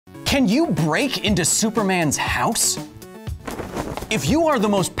Can you break into Superman's house? If you are the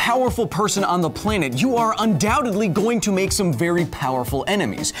most powerful person on the planet, you are undoubtedly going to make some very powerful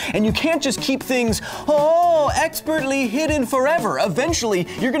enemies. And you can't just keep things, expertly hidden forever. Eventually,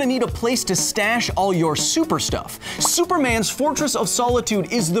 you're gonna need a place to stash all your super stuff. Superman's Fortress of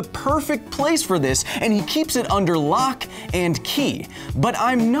Solitude is the perfect place for this, and he keeps it under lock and key. But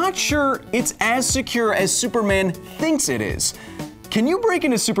I'm not sure it's as secure as Superman thinks it is. Can you break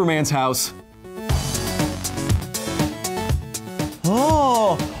into Superman's house?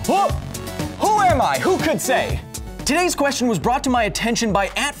 Who am I? Who could say? Today's question was brought to my attention by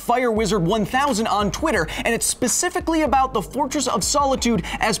 @FireWizard1000 on Twitter, and it's specifically about the Fortress of Solitude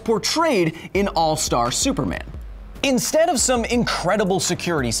as portrayed in All-Star Superman. Instead of some incredible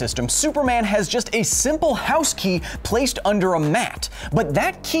security system, Superman has just a simple house key placed under a mat. But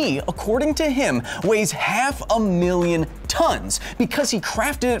that key, according to him, weighs 500,000 tons because he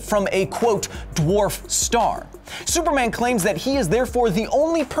crafted it from a, quote, dwarf star. Superman claims that he is therefore the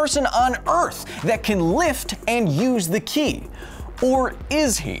only person on Earth that can lift and use the key. Or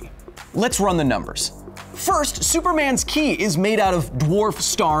is he? Let's run the numbers. First, Superman's key is made out of dwarf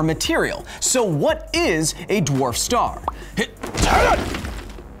star material. So what is a dwarf star?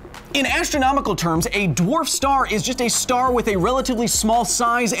 In astronomical terms, a dwarf star is just a star with a relatively small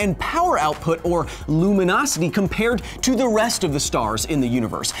size and power output, or luminosity, compared to the rest of the stars in the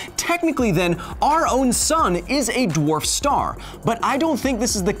universe. Technically then, our own sun is a dwarf star, but I don't think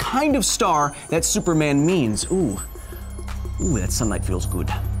this is the kind of star that Superman means. Ooh, that sunlight feels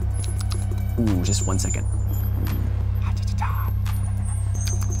good. Ooh, just 1 second.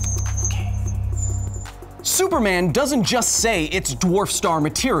 Okay. Superman doesn't just say it's dwarf star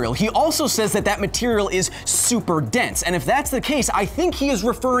material, he also says that that material is super dense. And if that's the case, I think he is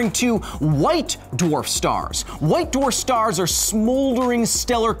referring to white dwarf stars. White dwarf stars are smoldering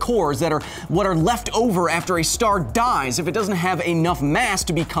stellar cores that are what are left over after a star dies if it doesn't have enough mass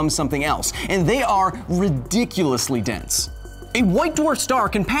to become something else. And they are ridiculously dense. A white dwarf star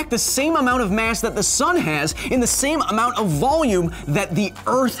can pack the same amount of mass that the sun has in the same amount of volume that the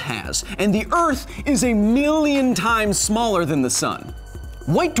Earth has, and the Earth is 1,000,000 times smaller than the sun.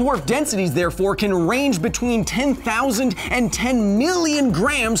 White dwarf densities, therefore, can range between 10,000 and 10 million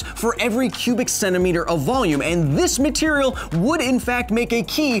grams for every cubic centimeter of volume, and this material would in fact make a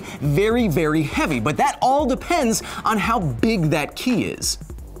key very, very heavy, but that all depends on how big that key is.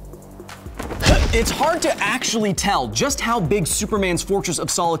 It's hard to actually tell just how big Superman's Fortress of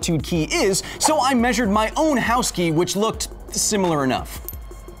Solitude key is, so I measured my own house key, which looked similar enough.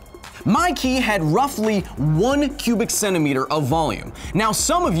 My key had roughly 1 cubic centimeter of volume. Now,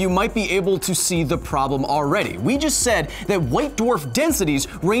 some of you might be able to see the problem already. We just said that white dwarf densities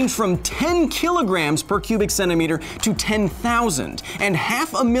range from 10 kilograms per cubic centimeter to 10,000, and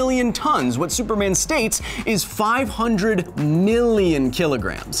 500,000 tons, what Superman states, is 500 million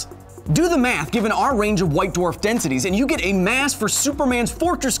kilograms. Do the math given our range of white dwarf densities, and you get a mass for Superman's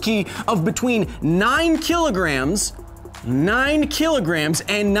Fortress key of between 9 kilograms and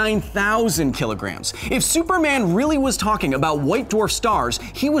 9,000 kilograms. If Superman really was talking about white dwarf stars,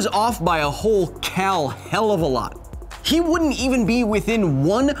 he was off by a whole hell of a lot. He wouldn't even be within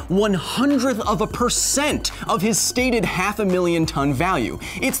 1/100th% of his stated 500,000 ton value.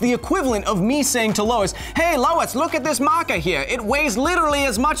 It's the equivalent of me saying to Lois, "Hey Lois, look at this marker here. It weighs literally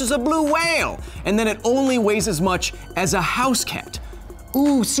as much as a blue whale." And then it only weighs as much as a house cat.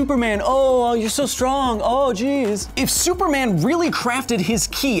 Ooh, Superman, oh, you're so strong, oh geez. If Superman really crafted his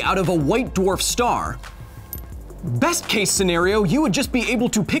key out of a white dwarf star, best case scenario, you would just be able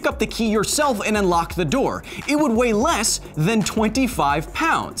to pick up the key yourself and unlock the door. It would weigh less than 25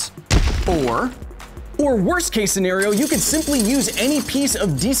 pounds. Or worst case scenario, you could simply use any piece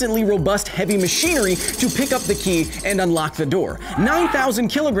of decently robust heavy machinery to pick up the key and unlock the door. 9,000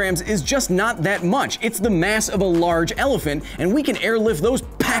 kilograms is just not that much. It's the mass of a large elephant, and we can airlift those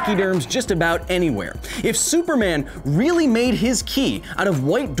pachyderms just about anywhere. If Superman really made his key out of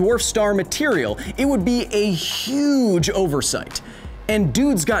white dwarf star material, it would be a huge oversight. And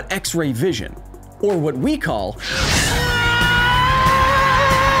dude's got X-ray vision, or what we call...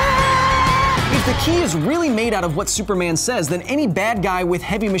 If the key is really made out of what Superman says, then any bad guy with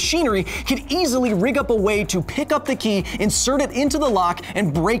heavy machinery could easily rig up a way to pick up the key, insert it into the lock,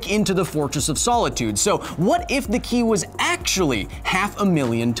 and break into the Fortress of Solitude. So what if the key was actually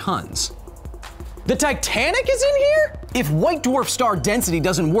 500,000 tons? The Titanic is in here? If white dwarf star density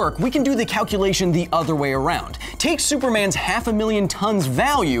doesn't work, we can do the calculation the other way around. Take Superman's 500,000 tons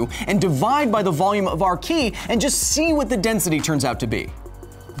value and divide by the volume of our key and just see what the density turns out to be.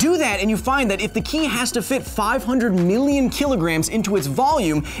 Do that and you find that if the key has to fit 500 million kilograms into its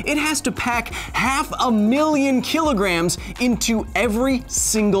volume, it has to pack 500,000 kilograms into every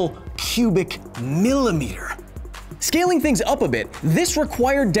single cubic millimeter. Scaling things up a bit, this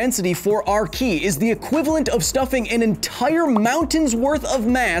required density for our key is the equivalent of stuffing an entire mountain's worth of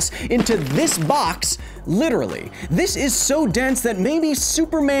mass into this box, literally. This is so dense that maybe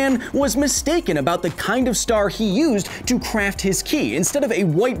Superman was mistaken about the kind of star he used to craft his key. Instead of a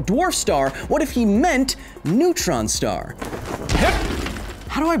white dwarf star, what if he meant neutron star?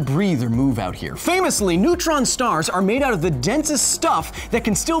 How do I breathe or move out here? Famously, neutron stars are made out of the densest stuff that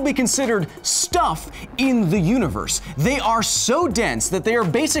can still be considered stuff in the universe. They are so dense that they are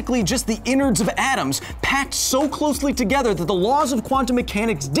basically just the innards of atoms packed so closely together that the laws of quantum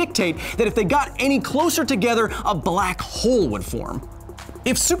mechanics dictate that if they got any closer together, a black hole would form.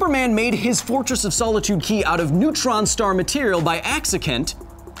 If Superman made his Fortress of Solitude key out of neutron star material by accident,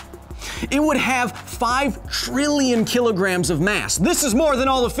 it would have 5 trillion kilograms of mass. This is more than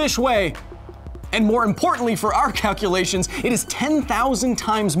all the fish weigh. And more importantly for our calculations, it is 10,000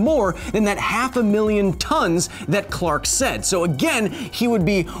 times more than that 500,000 tons that Clark said. So again, he would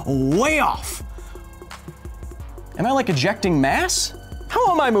be way off. Am I like ejecting mass?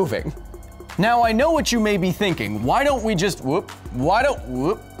 How am I moving? Now I know what you may be thinking. Why don't we just why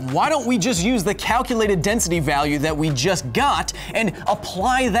don't we just use the calculated density value that we just got and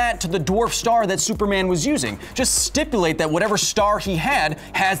apply that to the dwarf star that Superman was using? Just stipulate that whatever star he had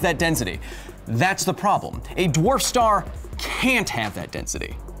has that density. That's the problem. A dwarf star can't have that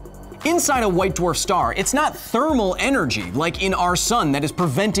density. Inside a white dwarf star, it's not thermal energy like in our sun that is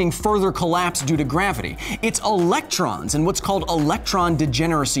preventing further collapse due to gravity. It's electrons and what's called electron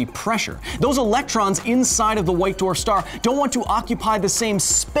degeneracy pressure. Those electrons inside of the white dwarf star don't want to occupy the same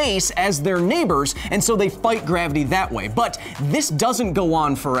space as their neighbors, and so they fight gravity that way. But this doesn't go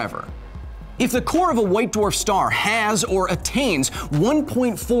on forever. If the core of a white dwarf star has or attains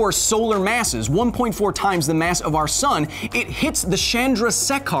 1.4 solar masses, 1.4 times the mass of our sun, it hits the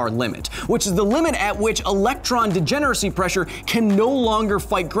Chandrasekhar limit, which is the limit at which electron degeneracy pressure can no longer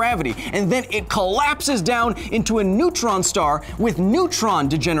fight gravity, and then it collapses down into a neutron star with neutron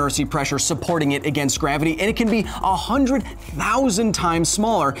degeneracy pressure supporting it against gravity, and it can be 100,000 times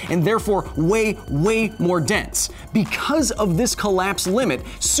smaller and therefore way more dense. Because of this collapse limit,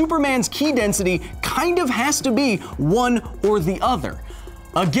 Superman's key density kind of has to be one or the other.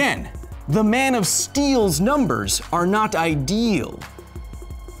 Again, the Man of Steel's numbers are not ideal.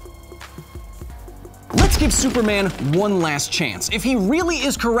 Let's give Superman one last chance. If he really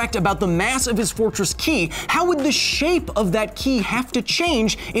is correct about the mass of his fortress key, how would the shape of that key have to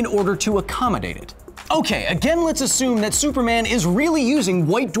change in order to accommodate it? Okay, again let's assume that Superman is really using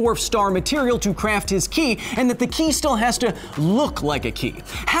white dwarf star material to craft his key and that the key still has to look like a key.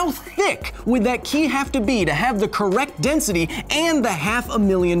 How thick would that key have to be to have the correct density and the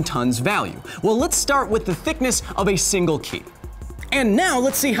 500,000 tons value? Well, let's start with the thickness of a single key. And now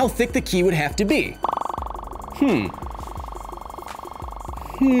let's see how thick the key would have to be.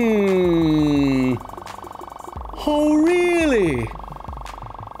 Oh really?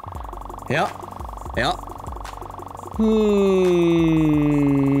 Yeah. Yeah.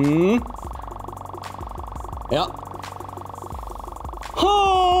 Yeah.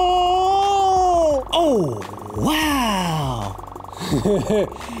 Oh! Oh, wow.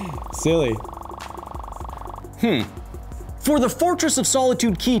 Silly. For the Fortress of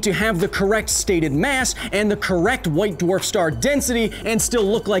Solitude key to have the correct stated mass and the correct white dwarf star density and still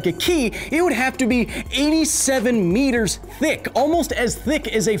look like a key, it would have to be 87 meters thick, almost as thick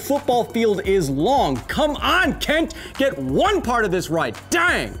as a football field is long. Come on, Kent, get one part of this right,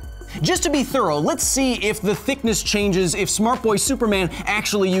 dang! Just to be thorough, let's see if the thickness changes if Smart Boy Superman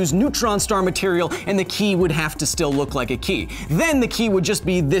actually used neutron star material and the key would have to still look like a key. Then the key would just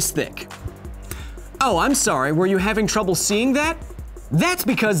be this thick. Oh, I'm sorry, were you having trouble seeing that? That's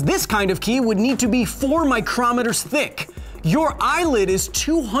because this kind of key would need to be 4 micrometers thick. Your eyelid is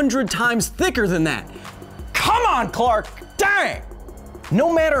 200 times thicker than that. Come on, Clark, dang!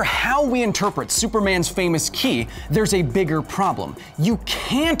 No matter how we interpret Superman's famous key, there's a bigger problem. You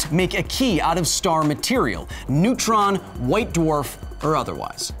can't make a key out of star material, neutron, white dwarf, or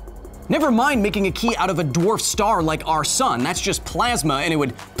otherwise. Never mind making a key out of a dwarf star like our sun, that's just plasma and it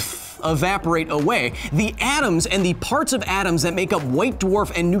would evaporate away. The atoms and the parts of atoms that make up white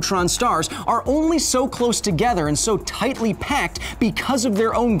dwarf and neutron stars are only so close together and so tightly packed because of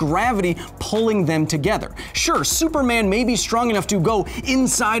their own gravity pulling them together. Sure, Superman may be strong enough to go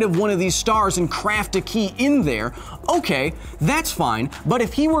inside of one of these stars and craft a key in there. Okay, that's fine, but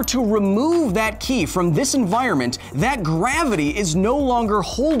if he were to remove that key from this environment, that gravity is no longer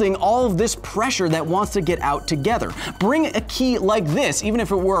holding all of this pressure that wants to get out together. Bring a key like this, even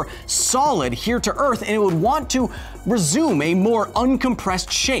if it were solid, here to Earth, and it would want to resume a more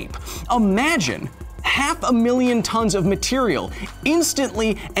uncompressed shape. Imagine 500,000 tons of material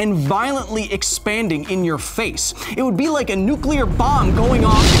instantly and violently expanding in your face. It would be like a nuclear bomb going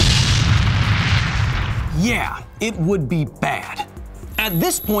off. Yeah, it would be bad. At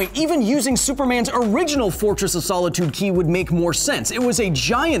this point, even using Superman's original Fortress of Solitude key would make more sense. It was a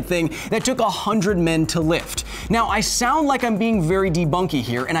giant thing that took 100 men to lift. Now, I sound like I'm being very debunky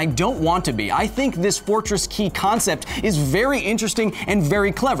here, and I don't want to be. I think this Fortress key concept is very interesting and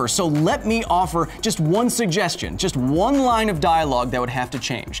very clever, so let me offer just one suggestion, just one line of dialogue that would have to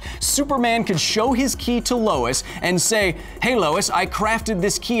change. Superman could show his key to Lois and say, "Hey Lois, I crafted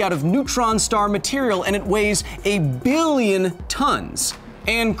this key out of neutron star material and it weighs 1 billion tons.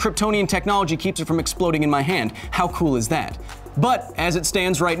 And Kryptonian technology keeps it from exploding in my hand. How cool is that?" But as it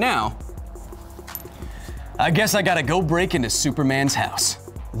stands right now, I guess I gotta go break into Superman's house.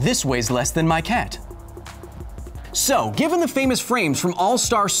 This weighs less than my cat. So, given the famous frames from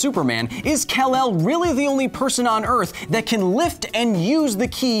All-Star Superman, is Kal-El really the only person on Earth that can lift and use the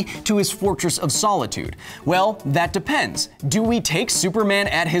key to his Fortress of Solitude? Well, that depends. Do we take Superman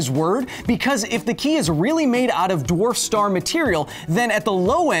at his word? Because if the key is really made out of dwarf star material, then at the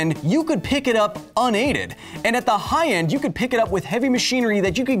low end, you could pick it up unaided. And at the high end, you could pick it up with heavy machinery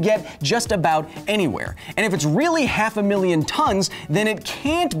that you could get just about anywhere. And if it's really 500,000 tons, then it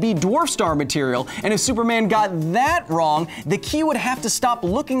can't be dwarf star material, and if Superman got that wrong, the key would have to stop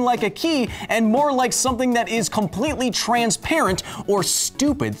looking like a key and more like something that is completely transparent or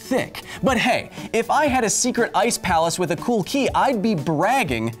stupid thick. But hey, if I had a secret ice palace with a cool key, I'd be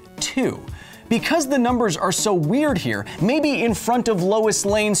bragging too. Because the numbers are so weird here, maybe in front of Lois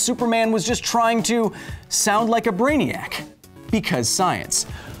Lane, Superman was just trying to sound like a brainiac. Because science.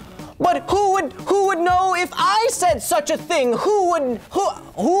 But who would know if I said such a thing? Who am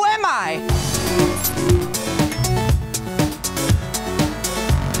I?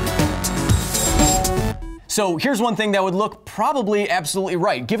 So here's one thing that would look probably absolutely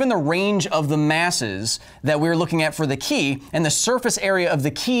right. Given the range of the masses that we're looking at for the key, and the surface area of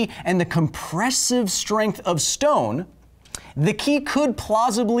the key, and the compressive strength of stone, the key could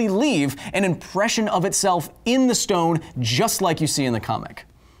plausibly leave an impression of itself in the stone, just like you see in the comic.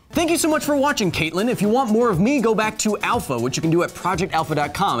 Thank you so much for watching, Caitlin. If you want more of me, go back to Alpha, which you can do at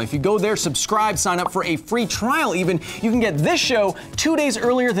projectalpha.com. If you go there, subscribe, sign up for a free trial even, you can get this show 2 days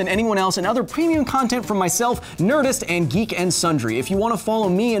earlier than anyone else and other premium content from myself, Nerdist, and Geek and Sundry. If you want to follow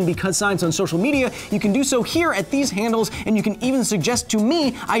me and Because Science on social media, you can do so here at these handles, and you can even suggest to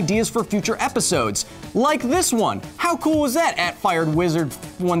me ideas for future episodes. Like this one. How cool was that,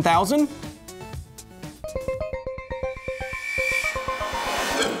 @FiredWizard1000?